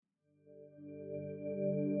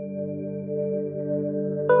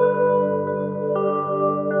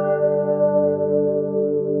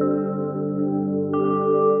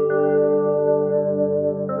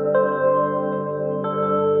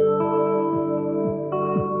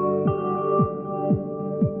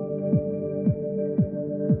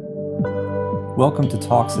Welcome to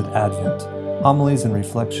Talks at Advent, homilies and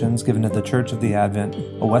reflections given at the Church of the Advent,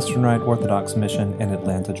 a Western Rite Orthodox mission in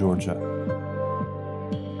Atlanta, Georgia.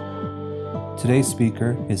 Today's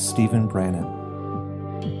speaker is Stephen Brannan.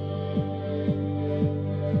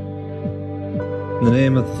 In the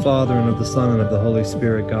name of the Father, and of the Son, and of the Holy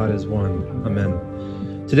Spirit, God is one.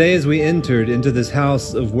 Amen. Today, as we entered into this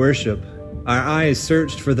house of worship, our eyes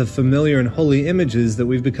searched for the familiar and holy images that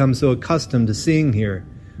we've become so accustomed to seeing here.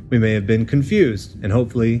 We may have been confused and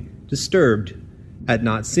hopefully disturbed at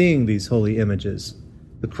not seeing these holy images.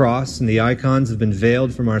 The cross and the icons have been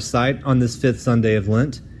veiled from our sight on this fifth Sunday of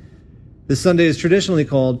Lent. This Sunday is traditionally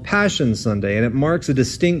called Passion Sunday, and it marks a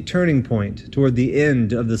distinct turning point toward the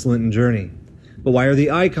end of this Lenten journey. But why are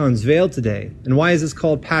the icons veiled today? And why is this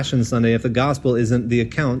called Passion Sunday if the gospel isn't the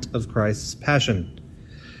account of Christ's passion?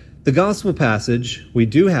 The gospel passage we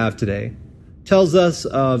do have today tells us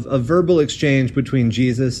of a verbal exchange between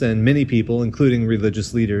Jesus and many people, including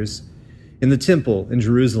religious leaders, in the temple in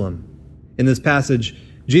Jerusalem. In this passage,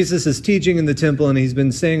 Jesus is teaching in the temple, and he's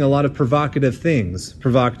been saying a lot of provocative things,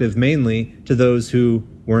 provocative mainly to those who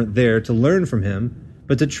weren't there to learn from him,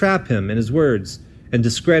 but to trap him in his words and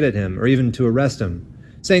discredit him or even to arrest him,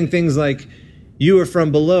 saying things like, "You are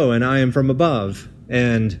from below and I am from above,"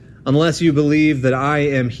 and "Unless you believe that I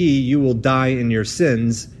am he, you will die in your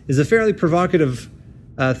sins," is a fairly provocative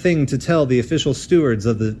thing to tell the official stewards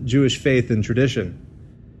of the Jewish faith and tradition.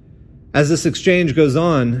 As this exchange goes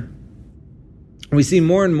on, we see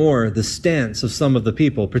more and more the stance of some of the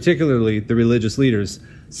people, particularly the religious leaders,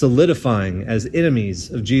 solidifying as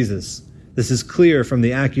enemies of Jesus. This is clear from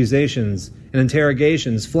the accusations and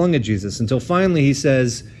interrogations flung at Jesus, until finally he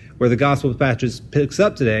says, where the gospel passage picks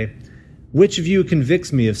up today, "Which of you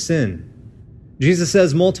convicts me of sin?" Jesus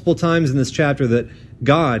says multiple times in this chapter that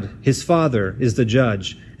God, his Father, is the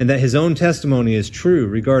judge, and that his own testimony is true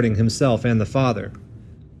regarding himself and the Father.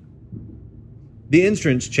 The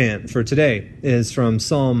entrance chant for today is from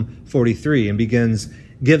Psalm 43 and begins,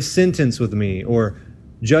 "Give sentence with me," or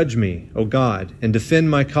 "Judge me, O God, and defend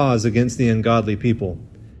my cause against the ungodly people."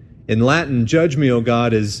 In Latin, "Judge me, O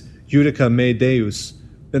God," is Judica me Deus,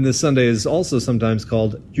 and this Sunday is also sometimes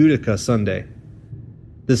called Judica Sunday.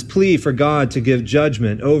 This plea for God to give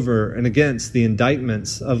judgment over and against the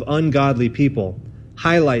indictments of ungodly people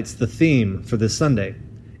highlights the theme for this Sunday.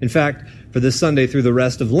 In fact, for this Sunday through the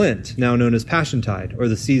rest of Lent, now known as Passiontide, or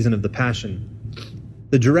the season of the Passion.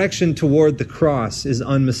 The direction toward the cross is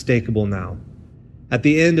unmistakable now. At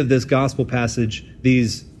the end of this gospel passage,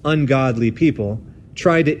 these ungodly people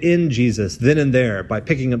try to end Jesus then and there by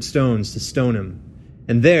picking up stones to stone him.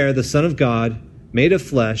 And there, the Son of God, made of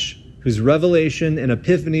flesh, whose revelation and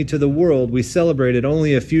epiphany to the world we celebrated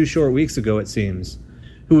only a few short weeks ago, it seems,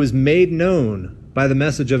 who was made known by the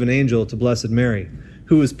message of an angel to Blessed Mary,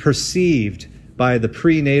 who was perceived by the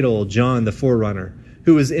prenatal John the Forerunner,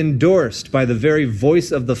 who was endorsed by the very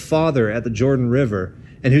voice of the Father at the Jordan River,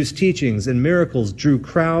 and whose teachings and miracles drew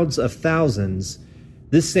crowds of thousands.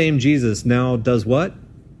 This same Jesus now does what?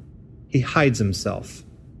 He hides himself.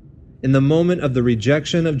 In the moment of the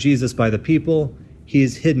rejection of Jesus by the people, he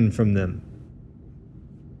is hidden from them.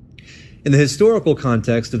 In the historical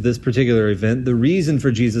context of this particular event, the reason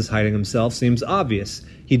for Jesus hiding himself seems obvious.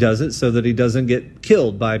 He does it so that he doesn't get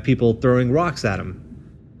killed by people throwing rocks at him.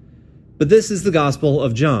 But this is the Gospel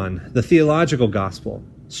of John, the theological gospel,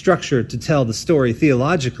 structured to tell the story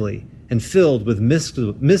theologically and filled with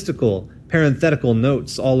mystical, parenthetical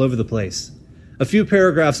notes all over the place. A few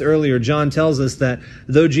paragraphs earlier, John tells us that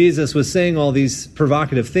though Jesus was saying all these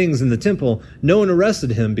provocative things in the temple, no one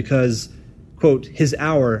arrested him because, quote, his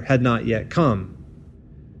hour had not yet come.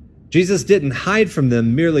 Jesus didn't hide from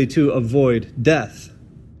them merely to avoid death.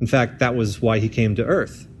 In fact, that was why he came to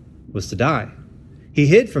earth, was to die. He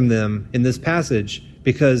hid from them in this passage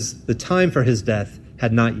because the time for his death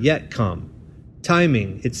had not yet come.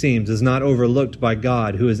 Timing, it seems, is not overlooked by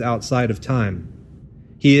God, who is outside of time.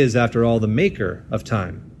 He is, after all, the maker of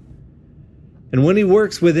time. And when he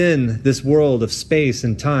works within this world of space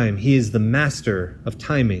and time, he is the master of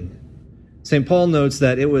timing. St. Paul notes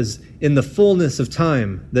that it was in the fullness of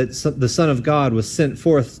time that the Son of God was sent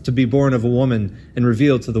forth to be born of a woman and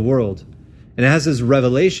revealed to the world. And as his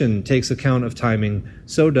revelation takes account of timing,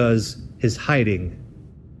 so does his hiding.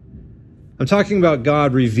 I'm talking about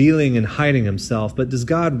God revealing and hiding himself, but does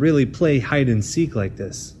God really play hide and seek like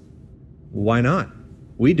this? Why not?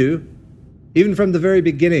 We do. Even from the very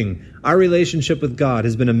beginning, our relationship with God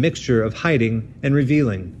has been a mixture of hiding and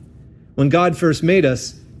revealing. When God first made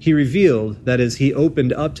us, he revealed, that is, he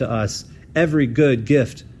opened up to us every good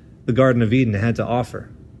gift the Garden of Eden had to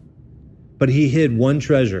offer. But he hid one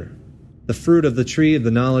treasure, the fruit of the tree of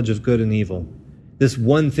the knowledge of good and evil. This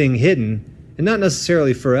one thing hidden, and not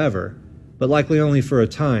necessarily forever, but likely only for a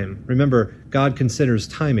time. Remember, God considers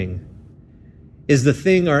timing, is the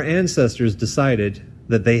thing our ancestors decided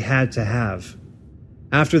that they had to have.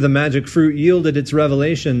 After the magic fruit yielded its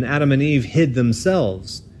revelation, Adam and Eve hid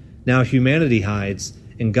themselves. Now humanity hides,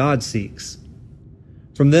 and God seeks.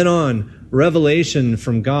 From then on, revelation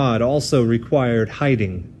from God also required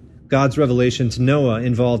hiding. God's revelation to Noah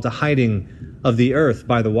involved a hiding of the earth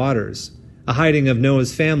by the waters, a hiding of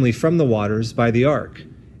Noah's family from the waters by the ark,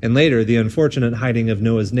 and later the unfortunate hiding of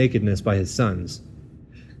Noah's nakedness by his sons.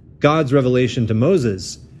 God's revelation to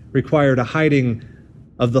Moses required a hiding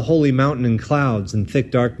of the holy mountain in clouds and thick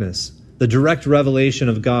darkness. The direct revelation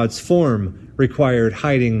of God's form required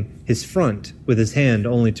hiding his front with his hand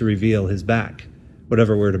only to reveal his back,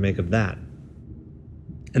 whatever we're to make of that.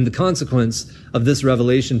 And the consequence of this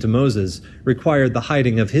revelation to Moses required the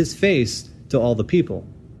hiding of his face to all the people.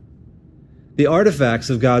 The artifacts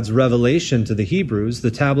of God's revelation to the Hebrews,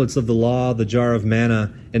 the tablets of the law, the jar of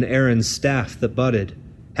manna, and Aaron's staff that budded,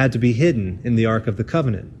 had to be hidden in the Ark of the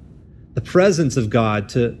Covenant. The presence of God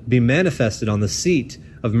to be manifested on the seat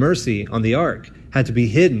of mercy on the ark had to be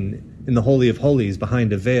hidden in the Holy of Holies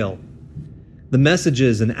behind a veil. The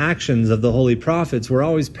messages and actions of the holy prophets were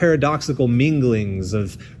always paradoxical minglings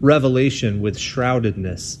of revelation with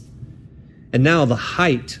shroudedness. And now the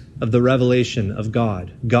height of the revelation of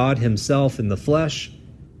God, God himself in the flesh,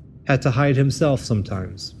 had to hide himself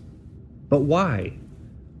sometimes. But why?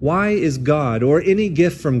 Why is God, or any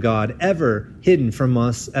gift from God, ever hidden from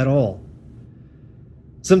us at all?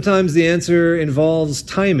 Sometimes the answer involves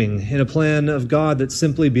timing in a plan of God that's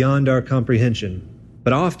simply beyond our comprehension.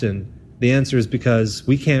 But often, the answer is because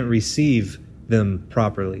we can't receive them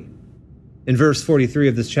properly. In verse 43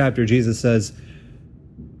 of this chapter, Jesus says,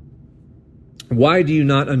 "Why do you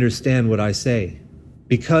not understand what I say?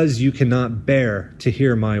 Because you cannot bear to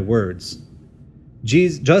hear my words."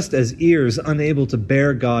 Just as ears unable to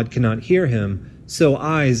bear God cannot hear him, so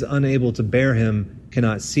eyes unable to bear him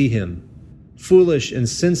cannot see him. Foolish and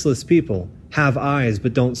senseless people have eyes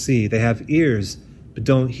but don't see. They have ears but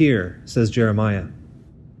don't hear, says Jeremiah.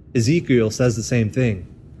 Ezekiel says the same thing.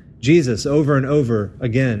 Jesus over and over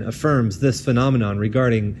again affirms this phenomenon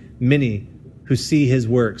regarding many who see his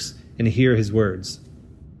works and hear his words.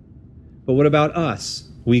 But what about us,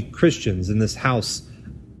 we Christians in this house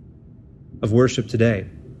of worship today?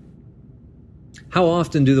 How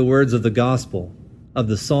often do the words of the gospel, of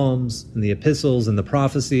the Psalms and the epistles and the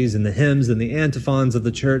prophecies and the hymns and the antiphons of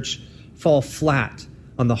the church fall flat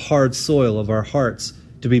on the hard soil of our hearts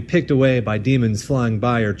to be picked away by demons flying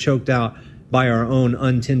by or choked out by our own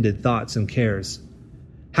untended thoughts and cares?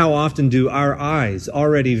 How often do our eyes,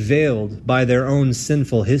 already veiled by their own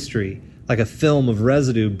sinful history, like a film of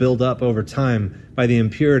residue build up over time by the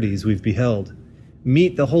impurities we've beheld,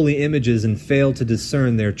 meet the holy images and fail to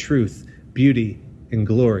discern their truth, beauty, and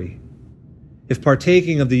glory? If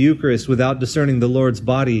partaking of the Eucharist without discerning the Lord's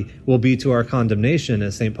body will be to our condemnation,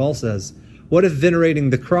 as St. Paul says, what if venerating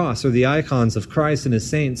the cross or the icons of Christ and his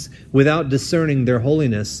saints without discerning their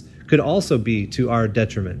holiness could also be to our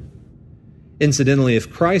detriment? Incidentally,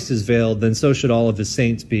 if Christ is veiled, then so should all of his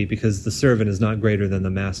saints be, because the servant is not greater than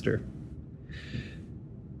the master.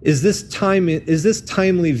 Is this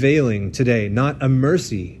timely veiling today not a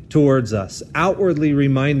mercy towards us, outwardly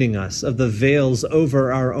reminding us of the veils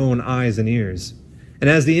over our own eyes and ears? And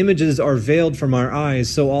as the images are veiled from our eyes,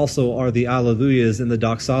 so also are the alleluias and the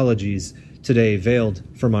doxologies today veiled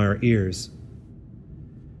from our ears.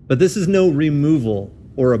 But this is no removal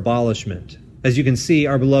or abolishment. As you can see,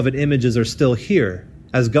 our beloved images are still here,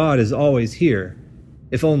 as God is always here,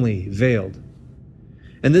 if only veiled.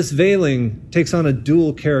 And this veiling takes on a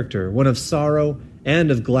dual character, one of sorrow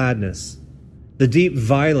and of gladness. The deep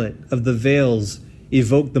violet of the veils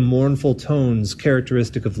evoke the mournful tones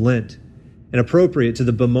characteristic of Lent and appropriate to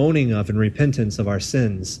the bemoaning of and repentance of our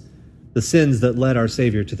sins, the sins that led our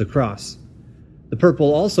Savior to the cross. The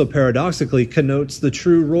purple also paradoxically connotes the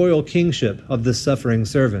true royal kingship of this suffering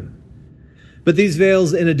servant. But these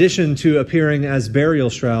veils, in addition to appearing as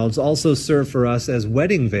burial shrouds, also serve for us as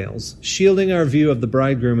wedding veils, shielding our view of the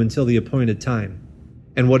bridegroom until the appointed time.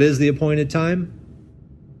 And what is the appointed time?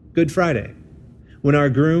 Good Friday, when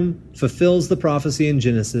our groom fulfills the prophecy in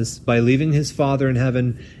Genesis by leaving his father in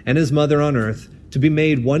heaven and his mother on earth to be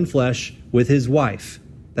made one flesh with his wife,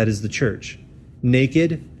 that is the church,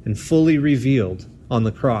 naked and fully revealed on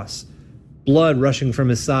the cross, blood rushing from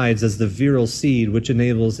his sides as the virile seed which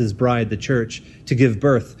enables his bride, the church, to give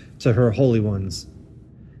birth to her holy ones.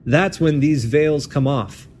 That's when these veils come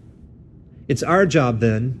off. It's our job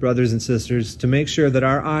then, brothers and sisters, to make sure that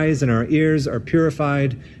our eyes and our ears are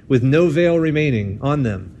purified with no veil remaining on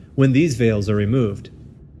them when these veils are removed.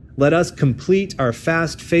 Let us complete our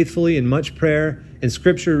fast faithfully in much prayer and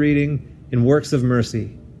scripture reading and works of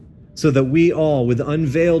mercy, so that we all with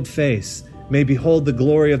unveiled face may behold the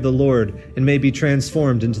glory of the Lord and may be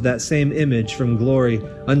transformed into that same image from glory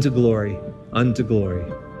unto glory unto glory.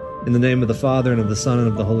 In the name of the Father, and of the Son, and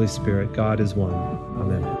of the Holy Spirit, God is one.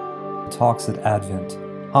 Amen. Talks at Advent.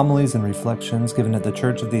 Homilies and reflections given at the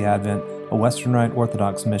Church of the Advent, a Western Rite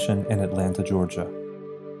Orthodox mission in Atlanta, Georgia.